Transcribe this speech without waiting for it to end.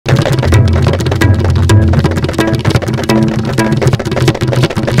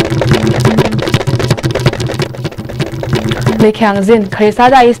Lekyang Zin,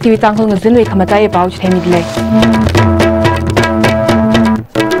 Karisada is TV Tangkhul Zin with Kamatai about Hemidle.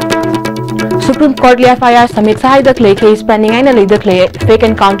 Supreme Court FIR Summit Sahai the Clay case pending and a clay fake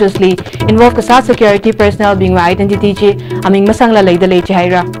encounters li involve Kasa security personnel being identity chi aming masangla lay the lay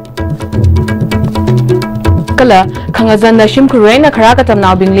chihira. Kala Kangazan the Shim Kurena Karakatam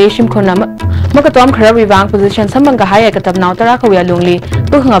now being lay Shim Kuna Makatom Karawi Wang position Samanga Hayakatam now Tarakawia Lungli,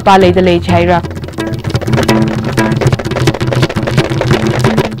 Buhanga lay the lay chihira.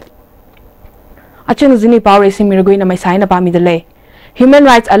 Achang Zini Power Racing Miragui may sign up delay. Human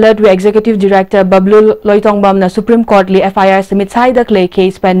Rights Alert with Executive Director Bablu Loitongbam na Supreme Court li FIR submit side the clay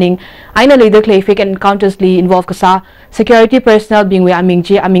case pending aina lay the clay fake encounters li involve kasa security personnel being we aming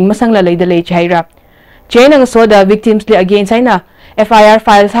masangla lay the lay chhaira chain ang soda victims li against aina FIR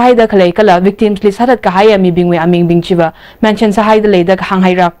file side the clay kala victims li sarat kahaya mi being we aming bingchiba mention side the lay the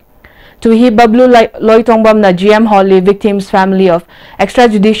hanghaira to he Bablu Loitongbam na GM Hall li victims family of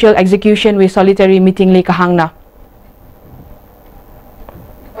extrajudicial execution with solitary meeting li kahangna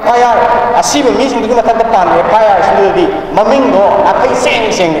Fire, a civil meeting to the Katapan, fire is the Mamingo, a pay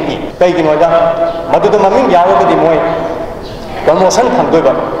sing the Pagin Oda, Madu the Maming Yawa the Moy, Gamosan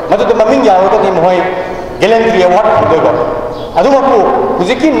Kanduba, Madu the Maming Yawa the Moy, Gallantry what Kanduba. Adumapu,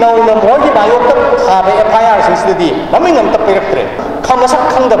 Uzikin now in the morning by a fire since the day, Maming and the Periphery. Kamasak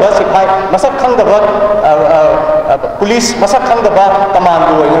Kanda bus, Masak Kanda police, Masak Kanda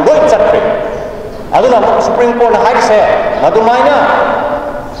command, and go exactly. Aduna Supreme Court High say, Madumina.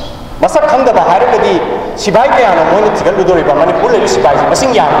 Masak Kanda Haradi, Sibayan, one is Galudori, Manipur, Sibai,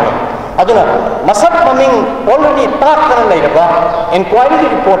 Masing Yang. Aduna, Masak Maming already talked later, inquiry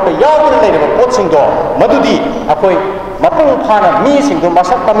report, the Yawan later, Potsing door, Madudi, Apoy, Mapung Pana, missing to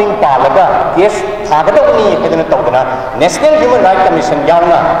Masak Maming Palaga, yes, Tagadoni, Togana, National Human Rights Commission,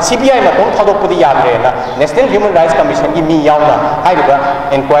 Yauna, CBI, Matung Tadopudi Yadrena, National Human Rights Commission, Imi Yauna,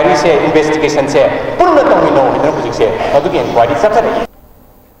 Haiba, inquiry say, investigation say, Punatomino, say, Maduki inquiry Saturday.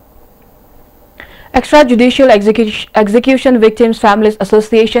 Extrajudicial Execution Victims Families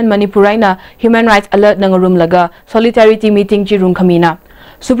Association Manipuraina Human Rights Alert Nangarum Laga Solidarity Meeting Jirung Kamina.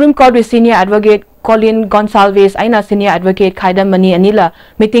 Supreme Court with Senior Advocate Colin Gonsalves Aina Senior Advocate Kaidam Mani Anila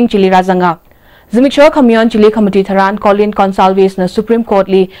Meeting Chili Razanga. Zimikshaw Kamion Chili Committee Taran Colin Gonsalves na Supreme Court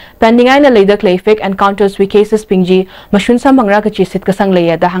li pending aina later clay fake encounters with cases pingji Mashunsa Mangra Kachisit Kasang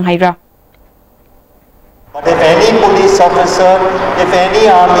Laya da Hanghaira. But if any police officer, if any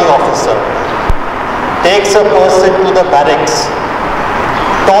army officer takes a person to the barracks,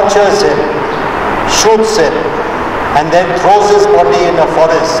 tortures him, shoots him, and then throws his body in a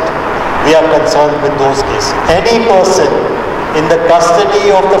forest, we are concerned with those cases. Any person in the custody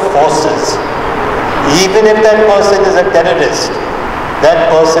of the forces, even if that person is a terrorist, that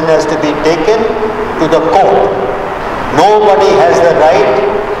person has to be taken to the court. Nobody has the right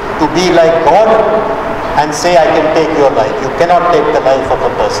to be like God and say, I can take your life. You cannot take the life of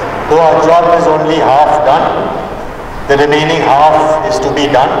a person. So our job is only half done. The remaining half is to be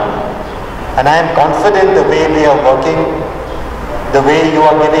done. And I am confident the way we are working, the way you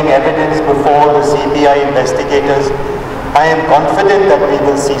are giving evidence before the CBI investigators, I am confident that we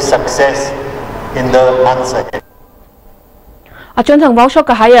will see success in the months ahead. Achon Vaushok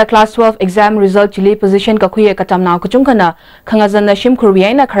Kahaya Class 12 exam result Chile position Kakuya Katamna Kuchungkana, Kangazana Shim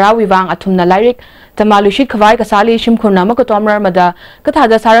Kuriana Karawivang Atumna Lyric, Tamalushi Kavai Kasali Shim Kurna Makotomra Mada,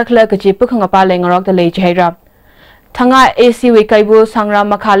 Katada Sarakla Kachipukangapa Langarok the Lake Hera. Tanga AC Wikaibu Sangra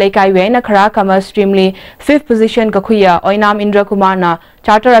Makale Kaiwena Karakama Streamly, 5th position Kakuya, Oinam Indra Kumarna,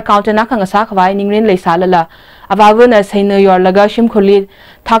 Charter Accountant Nakangasakavai Ningrin Le Salala, Avavun as Hino Yor Lagashim Kulid,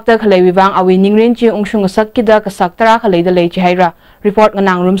 Takta Kalevivang Awi Ningrin Chi Ungshung Sakida Kasaktara Kale the Lake Hera. Report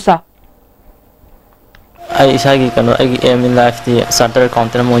Nang Rumsa. I Sagi Kano, I am in life the Charter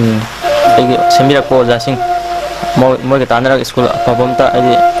Accountant Morning. Semira ko jasing mo katandra school pabomta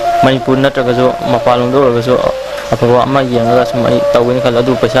adi Manipur natragajo mapalong do gajo apawa ma yanga sumai tawin kala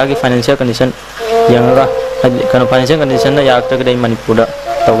du paisa ki financial condition yanga kano financial condition na yak tak dai Manipur da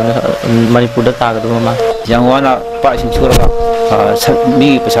tawin Manipur da ta ga do ma yangwana pa sin churaga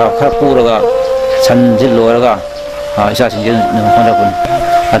mi paisa khara puraga san jil loraga isa sin jil hona kun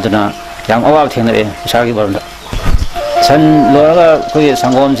aduna yang awal thengre paisa ki barunda san loraga koi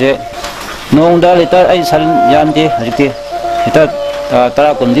sangom je Nongda lita ay sal yante hajite ita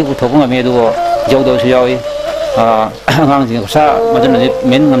tara kundi puthokung ame do jawdo siyawi angang jing sa madun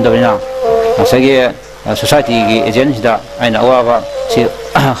men ngamdabina asage society gi agent da aina awa si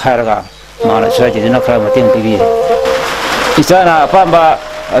kharaga mala society dina khara mating pibi isana pamba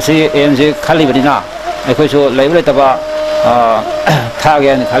asi mj khali badina ai khoi so leibule taba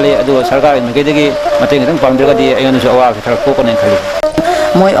थागे खाली सरकार कई मतंग पाद्रगदी अवाब खर कोकने खाली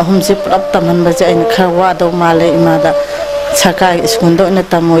मोई अहम से पुरब तमहनबसे अगर खर वादौ माले इमाद सरकार स्कूल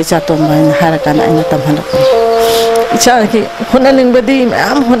तमो चातोम है तमहलप इचा की होनानिंगबदी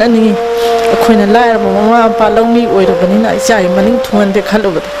मैम होनानिंगी अखोइना लायरब ममा मपा लौमी ओइरबनिना इचा मनिंग थुंगनदे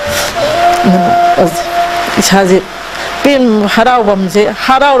खलुबद इसाजे पेन हरावबमजे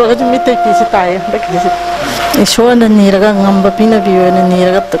हरावरगजु मिते किसे ताय बकिसे ईश्वरना नीरगा ngamba pinabiyoina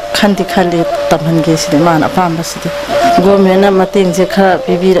नीरगा खंदी खाली तमहनगे सिदे मान अपामबसिदे गवर्नमेंट मतंगजे खरा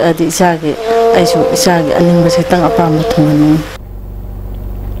पिबिरअदि इचागे आइसु इचागे अनिंगबसे तंग अपाम थुंगनु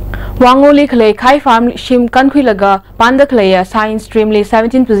Wangoli khlei khai farm shim kankhui laga pandak leya science stream le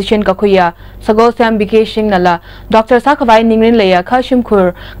 17 position ka khuya sagol sam bikeshing nala Dr. Sakhawai ningren leya kha shim khur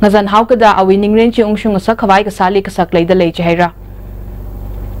ngazan haukada awi ningren chi ungshung sakhawai ka sali ka sak leida lei chaira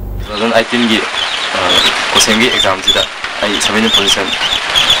 2018 gi kosengi exam sida ai 17 position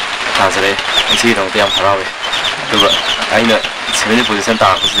thasare chi dong tiam harawe duba aina 17 position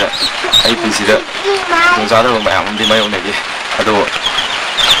ta sida ai punsida dongja da mayam di mayong negi ado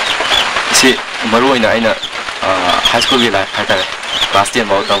si maruina aina high school gi life haita class 10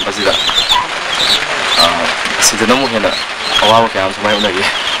 baw tam pasida sida namu hena awawa kyam sumai unagi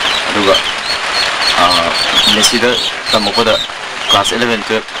aduga mesida tamokoda class 11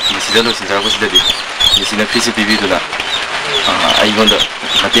 ke mesida lo sinjara ko sida di mesina PCPB duna ai gonda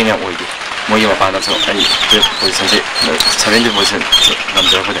mateng yang oidi moi ma pana so ai position se 70%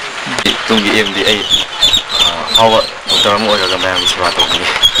 namjara ko de tungi MD ai hawa doktor mo ga ma yang siwa to ni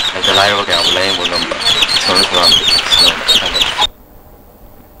ai lai ro ga lai mo number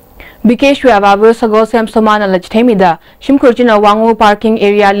Bikesh Wababu Sagol Sam Somana Lachtemida Shimkurjina Wangu parking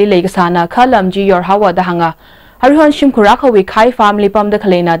area li legasana Kalamji your Hawa Dahanga Arhon Shimkuraka we Kai family pam the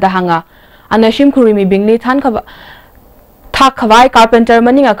Kalena Dahanga and a Shimkurimi Bingli Tankava Takawai carpenter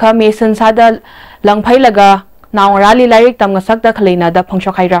Maningaka Mason Sada Langpailaga now rally lyric Tamgasak the Kalena the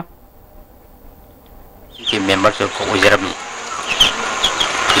Pongshakaira members of Jeremy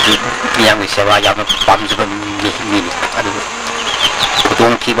yang sewa yang pam juga mini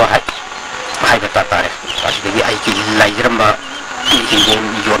Kutong kiba hai bata tare kasi devi ai ki lai ramba ingin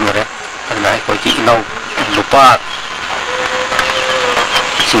yon mere karena ko ki nau lupa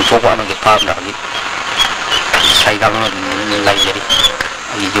sing fo ko ke pam na ni sai ga lai jadi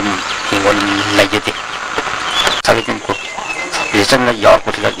ai jum kingon lai jadi sabi tin ko yesan na yaw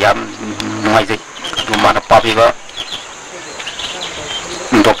ko tiga yam ngai de mana papi ba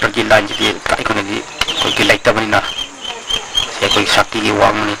dokter ki lai jadi kai ko ni ko ki lai ta bani na कोई शक्ति की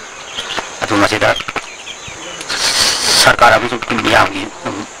वांग नहीं अतो मजेदार सरकार अभी जो मियाँ की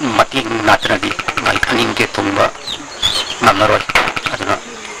मती नाचना दी भाई अनिंग के तुम्बा नमरोई अतो ना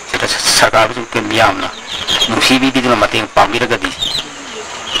सरकार अभी जो मियाँ ना मुसीबी भी जो मती पामी रखा दी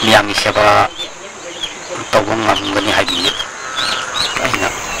मियाँ की सेवा तो वो नमगनी है दी ना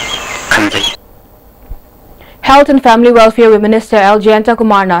खंडे Health and Family Welfare Minister L. Jayanta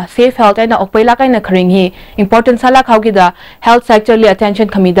Kumarna safe health and okpaila kai na khring hi important salak haugida health sector li attention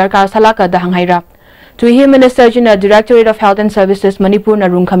kami darkar salaka da hanghaira to hi Minister Jina Directorate of Health and Services Manipur na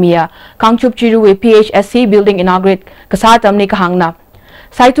rung khamia Kangchup Chiru we PHSC building inaugurate kasat amni kahangna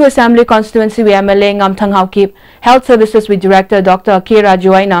Saitu Assembly Constituency we MLA Ngam Thanghau Kip Health Services with Director Dr. Kira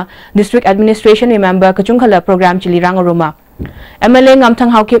Joaina District Administration member Kachungkhala program chili rangoruma MLA Ngam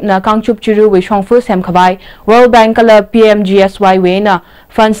Thanghau Kip na Kangchup Chiru we Shongfu Sem Khabai World Bank kala PMGSY we na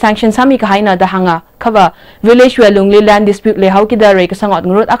fund sanction sami kahaina da hanga cover village we lungli land dispute le hau ki da re kasangot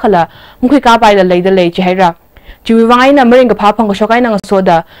ngrut akala mukhi ka pai la lei da lei chehira chiwi wangai na mering ka phapang ko shokai na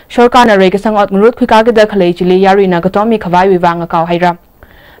soda shorka na re kasangot ngrut khu ka ga da khalei chili yari na katomi khawai wi wanga ka haira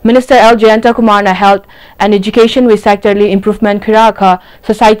Minister L. Jayanta Kumarna Health and Education we sectorly improvement khira kha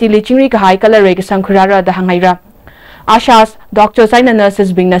society li chingri ka hai kala re kasang khurara da hangaira Ashas, doctors and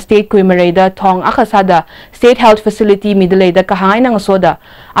nurses being na state kuimareda thong akasada state health facility midaleda kahangai nang soda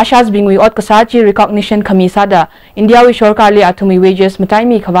Ashas being we ot kasachi recognition kamisada India we shorkali atumi wages matai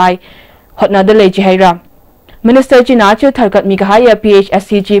mi khawai hotna dale jihaira Minister Chinachu tharkat mi kahaya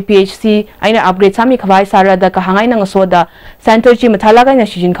PHSCG PHC aina upgrade sami khawai sara da kahangai nang soda center chi mathala ga na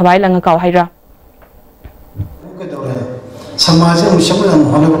shijin khawai langa kaw haira समाज में सब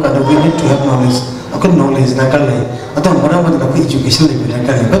होने को कहते we need to have knowledge अगर knowledge ना कर ले अतः मरा मत कभी education ले ना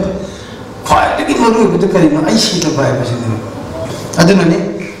करें बट फायदे की मरो भी तो करें ना ऐसी तो बाय बस नहीं अतः ना नहीं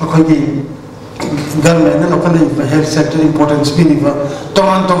अखोई की government ना लोकल health sector importance भी नहीं बा तो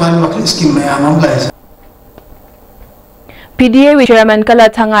मान मकली स्कीम में आम लाए PDA with Chairman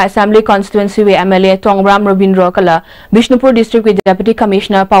Kala Thanga Assembly Constituency with MLA Tongram Robindro Kala, Bishnupur District with Deputy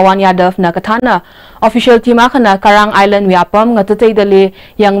Commissioner Pawan Yadav Nakathana, Official Timakana Karang Island with Apam Ngatate Dali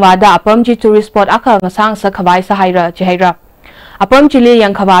Yang Wada Apam Ji Tourist Spot Aka Ngasang sa Kawai Sahira Chihira. Apam Chile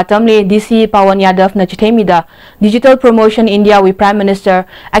Yang Kavatam le DC Pawan Yadav na Chitemida, Digital Promotion India with Prime Minister,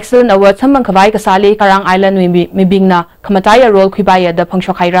 Excellent Award Samang Kawai Kasali Karang Island with Mibingna, Kamataya Role Kwibaya da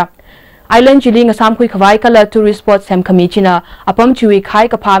Pangshokhaira. Island Chile ngasam kui khawai kala tourist spot sem kamichina apam chui khai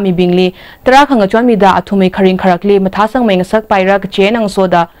kapha mi bingli tara khanga chonmi da athumi kharing kharakli mathasang meng sak paira ka chen ang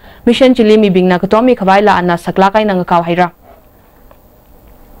soda mission Chile mi bingna ka tomi khawai la anna sakla kai nang kaw haira.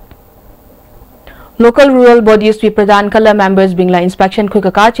 Local rural bodies we pradhan kala members bingla inspection kui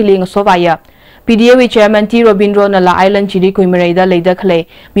ka Chile ngasovaya PDA Chairman T Robindro na la Island Chiri kui mereda leida khale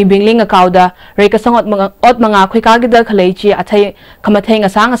mi bingling akauda rekasang ot mga kui ka gida khale chi athai kamathai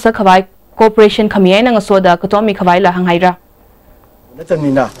ngasang asa khawai Corporation kamiay ng soda kutomi kawai la hanghaira.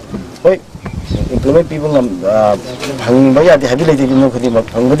 Natamina, hoy, implement people ng hangbaya di hagi lagi mo kadi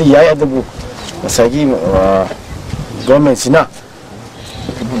hangbadi yaya dabu masagi government sina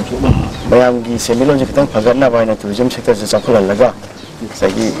mayam gi semilon jikitang pagat na ba na tourism sector sa sakulan laga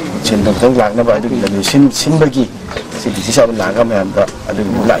sagi chendang tang lag na ba adu gi sin bagi si sa laga mayam da adu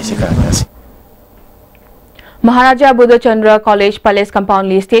mula isi ka nasi. Maharaja Buddha Chandra College Palace Compound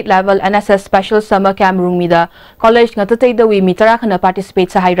Li State Level NSS Special Summer Camp Room Mida College ngatatay daw mitara kana participate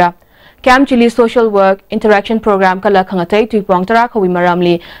sa haira. Camp Chili Social Work Interaction Program kala kangatay tuipong tara kawi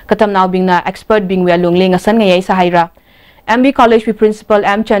maramli katamnaw bing na expert bing wialungli ngasan ngayay sa haira. MB College with Principal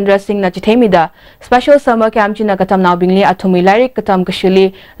M Chandra Singh na Chitemida Special Summer Camp china katamnaw bingli at humilarik katam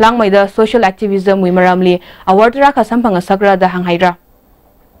kashili lang may da social activism wi maramli award ra kasampang sagra da hanghaira.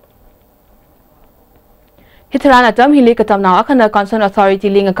 Hitarana tam hili katam na akana concern authority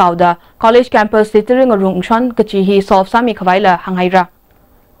ling kauda college campus litering rungshon kachihi solve sami khawaila hanghaira.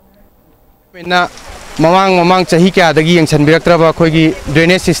 Na mamang chahi kya dagi yang chanbiraktraba khoigi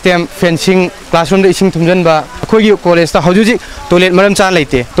drainage system fencing classroom da ising thumjan ba khoigi college ta hajuji toilet maram chan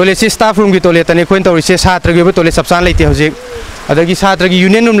leite toilet si staff room gi toilet tani khoin tawri se satra gi toilet sabsan leite hojik adagi satra gi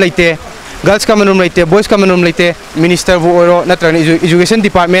union room leite girls common room leite boys common room leite minister bu oro natra education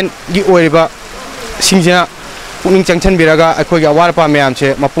department gi oiriba singjana Puning Changchan Biraga, a Koya Warpa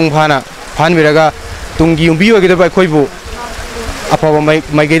Miamche, Mapung Hana, Pan Biraga, Tungi Umbi, a Koibu, Apava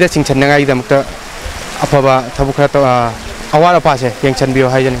my Gata Chinchananga, the Mukta Apava, Tabukata, Awara Pase, Yang Bio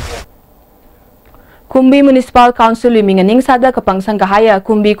Hajan. Kumbi Municipal Council Minganing Sada Kapangsang Kahaya,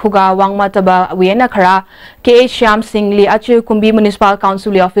 Kumbi Kuga, Wang Mataba, Vienna Kara, KH Sham Singh Li Achu, Kumbi Municipal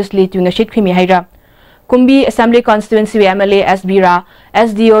Council Office Li doing a shit Krimi Haira. Kumbi Assembly Constituency MLA SBRA,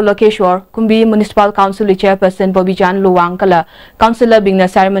 SDO Lokeshwar, Kumbi Municipal Council Chairperson Bobijan Luwang Kala, Councillor Bingna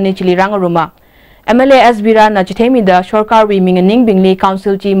Ceremony Chili Rangaruma. MLA SBRA na Chitemida, Shorkar wi Minganing Bingli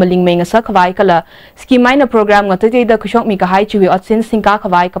Council Chi Maling Meng Sakawai Kala, Ski Minor Program Ngatate da Kushok Mikahai Chiwi Otsin Singka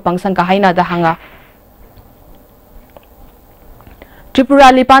Kawai Kapangsang Kahaina da Hanga.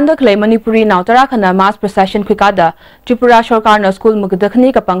 Tripura Lipanda Clay Manipuri Nautara Kana Mass Procession Kwikada, Tripura Shorkar na School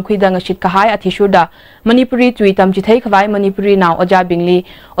Mugdakni Kapang Kwida Ngashit Kahai Atishuda, Manipuri Tweetam Chitay Kawai Manipuri Now Oja Bingli,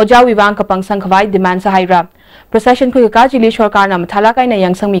 Oja Wivang Kapang Sang Kawai Demand Sahaira. Procession Kwika Chili Shorkar na Matalakay na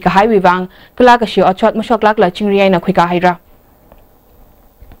Yang Sang Mikahai Wivang, Kalakashi Ochot Mushoklak La Chingriay na Kwikahaira.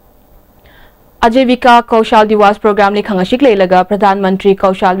 Ajivika Kaushal Diwas Program li khangashik leilaga Pradhan Mantri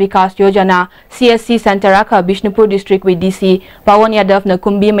Kaushal Vikas Yojana CSC Santaraka Bishnupur District with DC Pawan Yadav na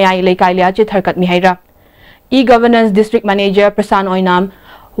Kumbi Mayai Leikai Liachi Tharkat Mihaira. E-Governance District Manager Prasan Oinam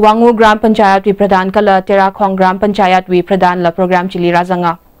Wangu Gram Panchayat vi Pradhan Kala Tera Khong Gram Panchayat vi Pradhan la Program Chili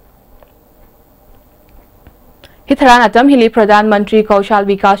Razanga. Hitharan atam hili Pradhan Mantri Kaushal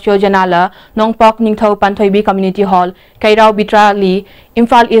Vikas Yojana la Nongpok Ningthau Panthoibi Community Hall Kairao Bitra li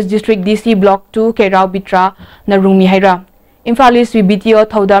Imphal East District DC Block 2 Kairao Bitra na Rungmi Haira. Imphal East BTO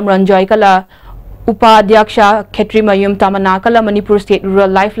Thodam Ranjoy Kala Upadhyaksha Khetri Mayum Tamana Kala Manipur State Rural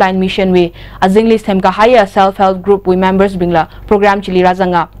Lifeline Mission we Azingli Semka Haya Self-Help Group we members bingla Program Chili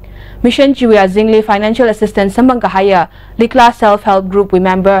Razanga. Mission Chiwi Azingli Financial Assistance Sambang Haya Likla Self-Help Group we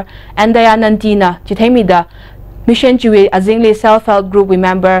member Andaya Nantina Chitemida Mission Chiwi Azingli Self-Help Group we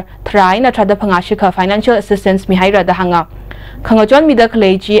member Try na Trada Pangashika Financial Assistance Mihaira Dahanga. Kangajon Mida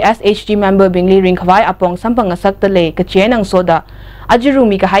Kaleji SHG member Bingli Ringkawai Apong Sampangasak Tale Kachien ang Soda. Ajiru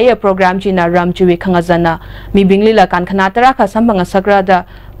mi kahaya program China Ram Chiwi Kangazana. Mi Bingli la kan kanatara ka Sampangasagra da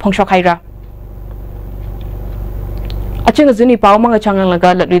Pongshokhaira. Aching Zuni Pau Manga Changang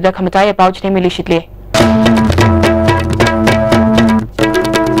Laga Latrida Kamataya Pau Chitemi Lishitli.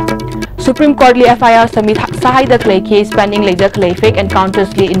 Supreme Court li FIR Samit Sahai the clay case pending later clay fake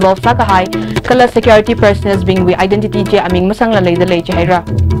encounters li involved Sakahai color security personnel being with identity je aming masang la later lay Jaira.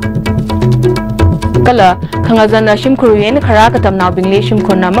 Kala khangazana shimkhuruyen khara katam naw bingle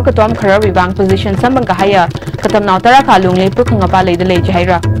shimkhuna makatom khara wibang position sambang kahaya katam naw tara khalung le pu khangapa le de le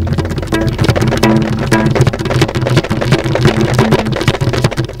jaira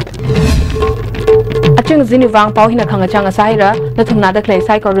aching zini wang pau hina khangachang asaira na thumna da klei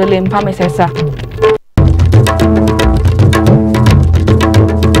sai ko relem pha mai sa